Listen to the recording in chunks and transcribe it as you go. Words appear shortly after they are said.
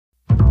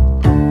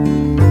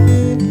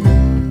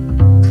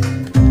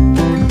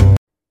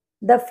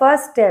The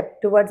first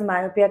step towards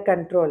myopia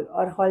control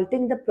or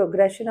halting the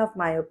progression of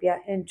myopia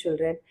in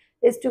children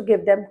is to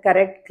give them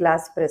correct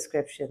glass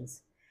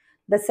prescriptions.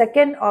 The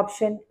second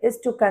option is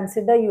to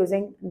consider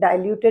using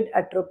diluted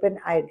atropine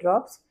eye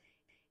drops.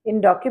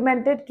 In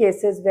documented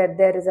cases where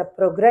there is a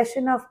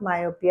progression of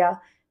myopia,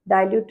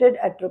 diluted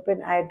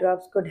atropine eye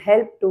drops could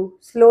help to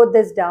slow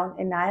this down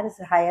in as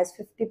high as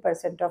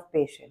 50% of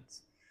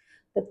patients.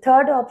 The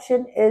third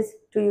option is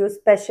to use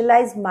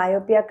specialized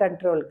myopia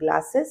control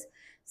glasses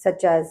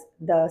such as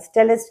the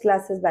Stellest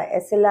glasses by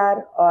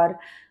SLR or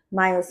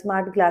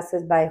MyoSmart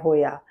glasses by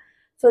Hoya.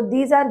 So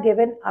these are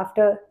given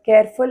after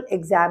careful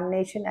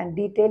examination and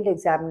detailed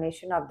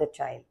examination of the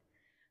child.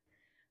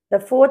 The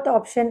fourth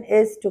option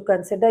is to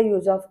consider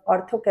use of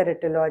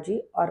orthokeratology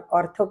or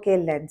ortho-K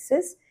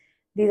lenses.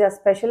 These are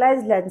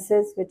specialized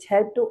lenses which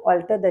help to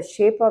alter the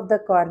shape of the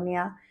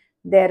cornea,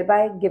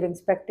 thereby giving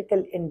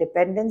spectacle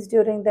independence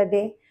during the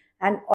day and